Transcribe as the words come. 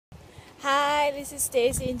Hi, this is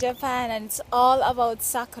Stacy in Japan, and it's all about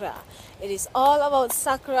Sakura. It is all about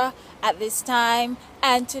Sakura at this time,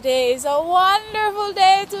 and today is a wonderful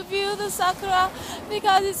day to view the Sakura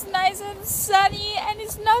because it's nice and sunny and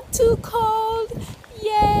it's not too cold.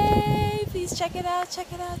 Yay! Please check it out,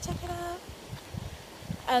 check it out, check it out.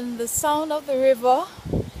 And the sound of the river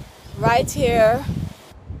right here,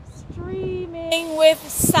 streaming with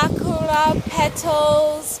Sakura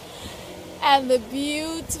petals. And the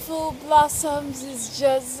beautiful blossoms is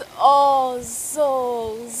just so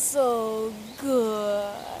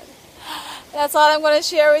good. That's all I'm going to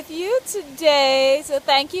share with you today. So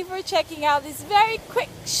thank you for checking out this very quick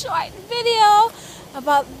short video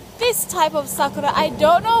about this type of sakura. I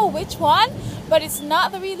don't know which one, but it's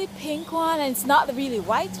not the really pink one and it's not the really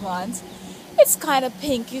white ones. It's kind of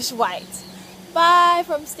pinkish white. Bye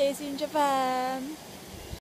from Stacy in Japan.